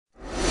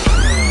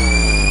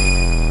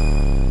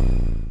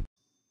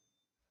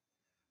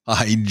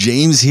Hi,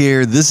 James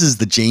here. This is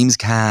the James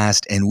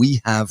Cast, and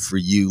we have for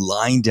you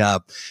lined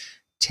up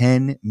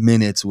 10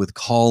 Minutes with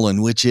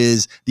Colin, which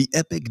is the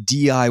epic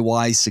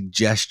DIY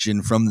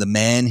suggestion from the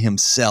man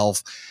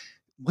himself.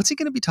 What's he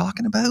going to be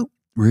talking about?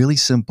 Really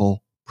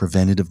simple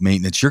preventative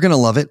maintenance. You're going to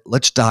love it.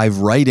 Let's dive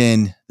right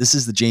in. This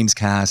is the James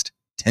Cast,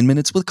 10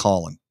 Minutes with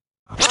Colin.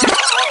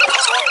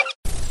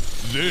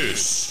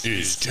 This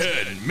is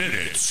 10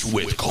 Minutes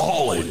with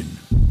Colin.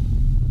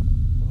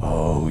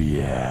 Oh,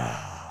 yeah.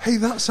 Hey,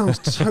 that sounds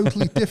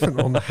totally different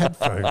on the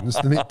headphones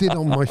than it did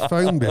on my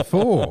phone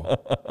before.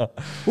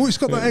 Oh, it's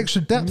got that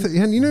extra depth at the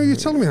end. You know, you're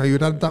telling me how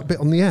you'd add that bit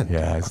on the end.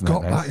 Yeah, I've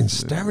got that in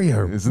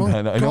stereo. Isn't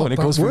that? I know, and it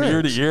goes from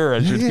ear to ear.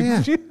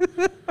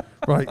 Yeah.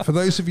 Right, for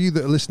those of you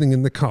that are listening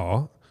in the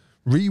car,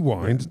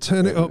 rewind,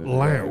 turn it up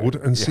loud,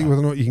 and see whether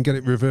or not you can get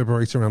it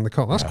reverberate around the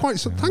car. That's quite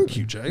so. Thank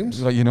you,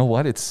 James. Well, you know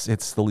what? It's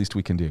the least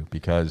we can do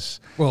because.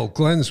 Well,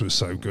 Glenn's was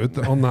so good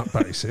that on that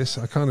basis,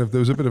 there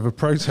was a bit of a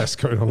protest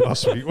going on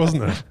last week,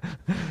 wasn't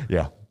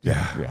there?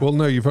 Yeah. Well,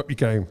 no, you've upped your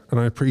game, and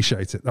I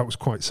appreciate it. That was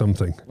quite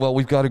something. Well,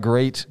 we've got a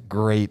great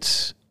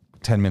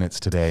 10 minutes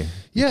today.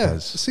 Yeah.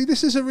 See,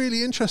 this is a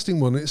really interesting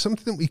one. It's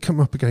something that we come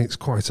up against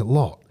quite a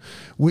lot,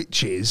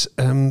 which is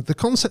the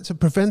concept of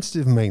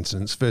preventative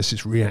maintenance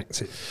versus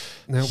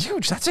reactive. Now,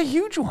 huge. That's a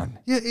huge one.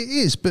 Yeah, it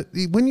is. But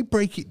when you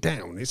break it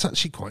down, it's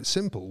actually quite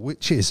simple,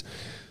 which is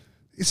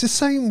it's the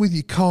same with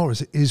your car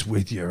as it is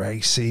with your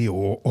AC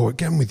or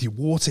again with your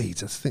water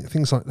heater,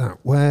 things like that,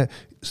 where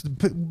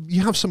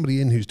you have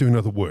somebody in who's doing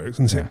other work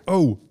and say,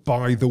 oh,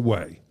 by the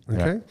way,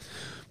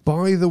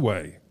 by the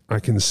way, I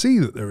can see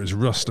that there is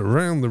rust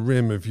around the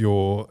rim of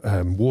your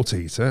water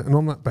heater, and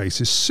on that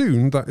basis,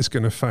 soon that is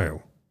going to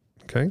fail.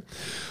 Okay,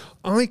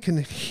 I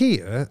can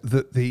hear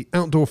that the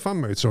outdoor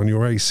fan motor on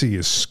your AC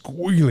is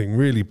squealing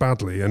really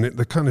badly, and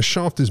the kind of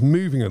shaft is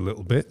moving a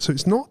little bit, so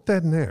it's not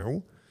dead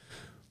now,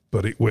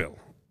 but it will.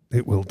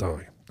 It will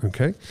die.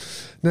 Okay.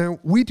 Now,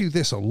 we do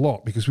this a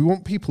lot because we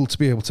want people to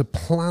be able to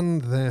plan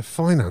their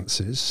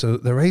finances so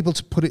that they're able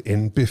to put it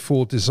in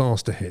before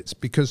disaster hits,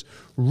 because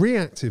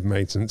reactive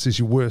maintenance is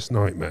your worst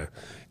nightmare.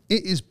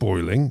 It is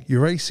boiling,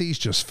 your AC's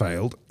just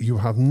failed, you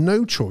have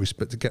no choice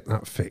but to get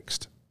that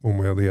fixed one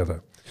way or the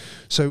other.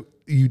 So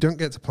you don't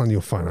get to plan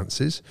your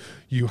finances.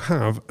 You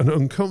have an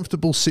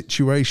uncomfortable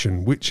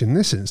situation, which in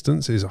this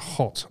instance is a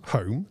hot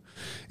home.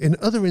 In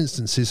other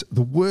instances,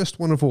 the worst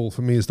one of all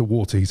for me is the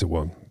water heater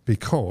one,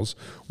 because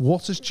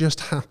what has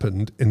just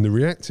happened in the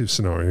reactive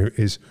scenario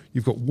is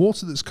you've got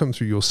water that's come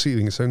through your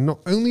ceiling. So not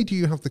only do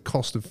you have the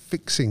cost of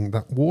fixing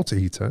that water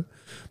heater,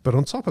 but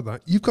on top of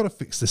that, you've got to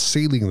fix the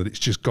ceiling that it's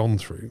just gone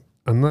through.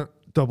 And that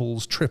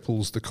doubles,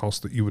 triples the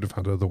cost that you would have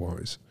had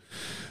otherwise.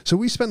 So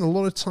we spend a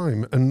lot of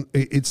time, and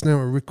it's now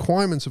a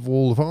requirement of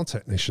all of our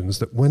technicians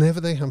that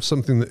whenever they have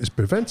something that is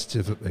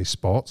preventative that they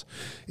spot,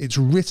 it's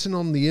written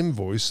on the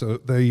invoice so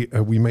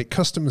that we make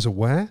customers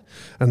aware,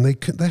 and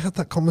they have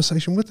that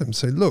conversation with them.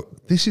 Say,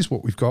 look, this is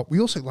what we've got.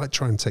 We also like to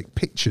try and take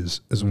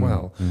pictures as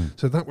well,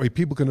 so that way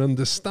people can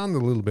understand a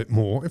little bit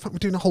more. In fact, we're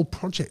doing a whole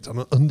project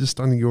on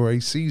understanding your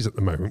ACs at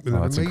the moment with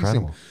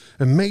an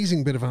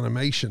amazing bit of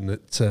animation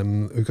that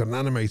we've got an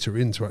animator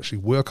in to actually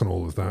work on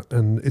all of that,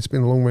 and it's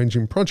been a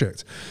long-ranging project.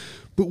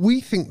 But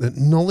we think that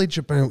knowledge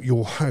about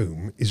your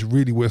home is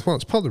really worthwhile.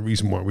 It's part of the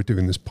reason why we're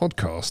doing this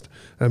podcast,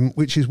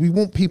 which is we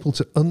want people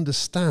to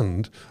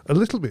understand a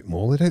little bit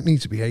more. They don't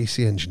need to be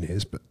AC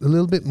engineers, but a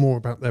little bit more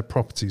about their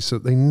properties so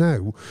that they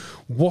know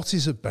what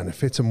is of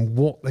benefit and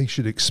what they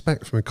should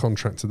expect from a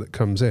contractor that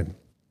comes in.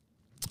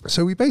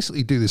 So we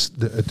basically do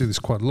this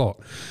quite a lot.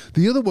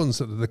 The other ones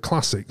that are the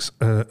classics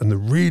and the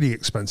really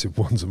expensive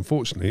ones,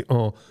 unfortunately,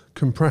 are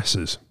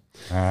compressors.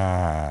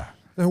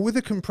 Now, with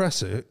a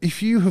compressor,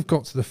 if you have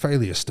got to the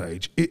failure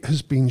stage, it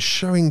has been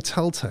showing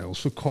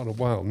telltales for quite a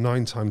while,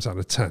 9 times out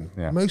of 10.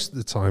 Yeah. Most of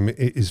the time, it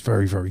is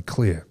very, very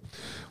clear.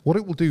 What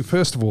it will do,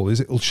 first of all, is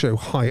it will show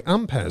high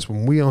amperes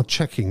when we are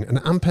checking, and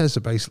amperes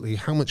are basically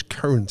how much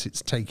current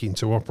it's taking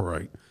to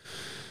operate.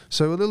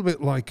 So a little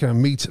bit like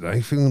me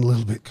today, feeling a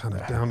little bit kind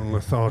of down and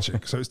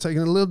lethargic. So it's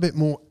taking a little bit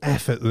more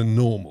effort than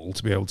normal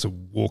to be able to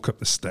walk up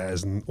the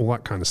stairs and all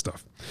that kind of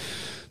stuff.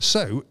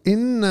 So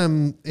in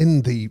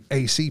the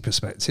AC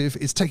perspective,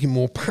 it's taking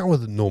more power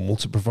than normal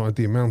to provide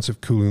the amount of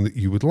cooling that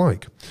you would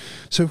like.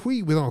 So if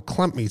we, with our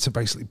clamp meter,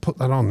 basically put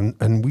that on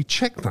and we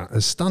check that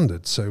as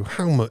standard. So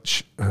how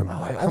much...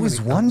 I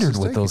always wondered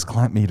what those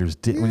clamp meters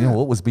did, you know,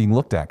 what was being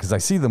looked at, because I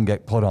see them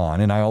get put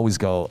on and I always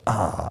go,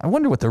 I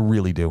wonder what they're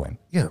really doing.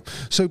 Yeah.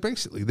 So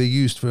basically they're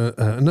used for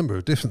a number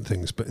of different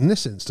things. But in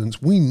this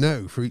instance, we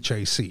know for each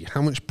AC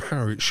how much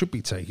power it should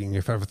be taking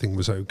if everything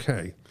was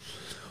okay.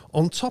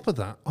 On top of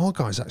that, our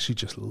guys actually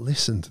just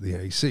listen to the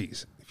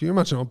ACs. If you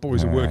imagine our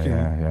boys are working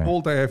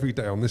all day, every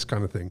day on this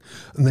kind of thing,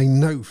 and they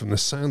know from the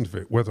sound of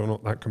it whether or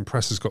not that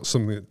compressor's got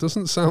something that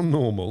doesn't sound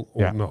normal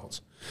or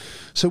not.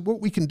 So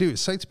what we can do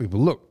is say to people,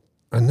 look,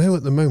 I know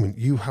at the moment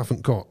you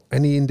haven't got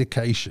any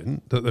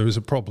indication that there is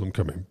a problem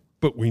coming,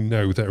 but we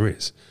know there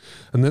is.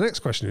 And the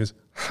next question is,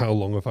 how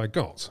long have I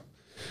got?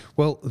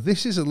 Well,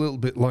 this is a little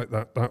bit like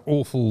that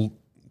awful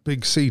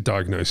big C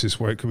diagnosis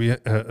where it could be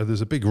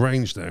there's a big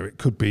range there. It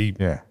could be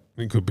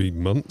It could be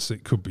months,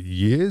 it could be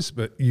years,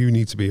 but you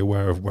need to be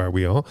aware of where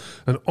we are.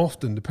 And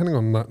often, depending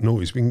on that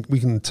noise, we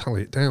can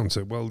tally it down.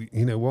 So, well,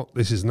 you know what,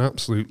 this is an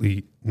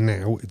absolutely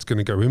now, it's going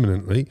to go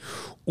imminently.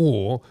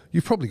 Or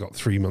you've probably got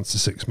 3 months to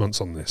 6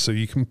 months on this, so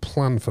you can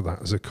plan for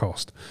that as a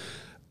cost.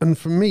 And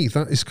for me,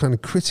 that is kind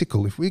of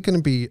critical. If we're going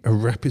to be a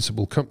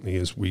reputable company,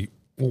 as we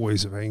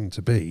always have aimed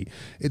to be,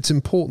 it's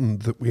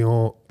important that we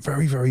are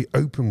very, very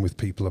open with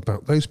people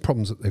about those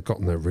problems that they've got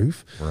on their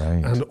roof.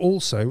 Right. And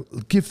also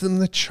give them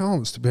the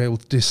chance to be able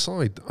to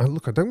decide,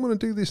 look, I don't want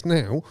to do this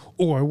now,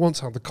 or I want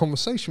to have the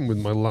conversation with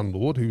my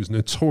landlord, who's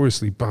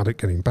notoriously bad at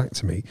getting back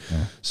to me.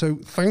 Yeah. So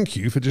thank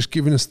you for just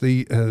giving us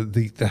the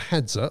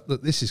heads up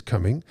that this is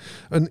coming.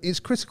 And it's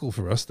critical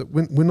for us that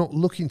we're not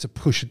looking to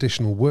push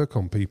additional work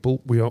on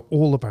people. We are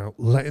all about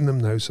letting them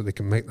know so they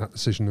can make that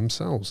decision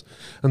themselves.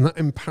 And that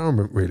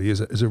empowerment really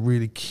is a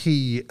really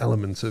key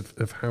element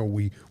of how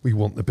we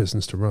want the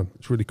business to run.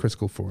 It's really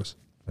critical for us.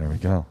 There we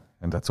go.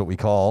 And that's what we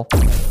call...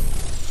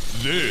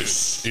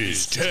 This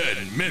is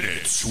 10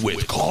 Minutes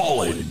with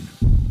Colin.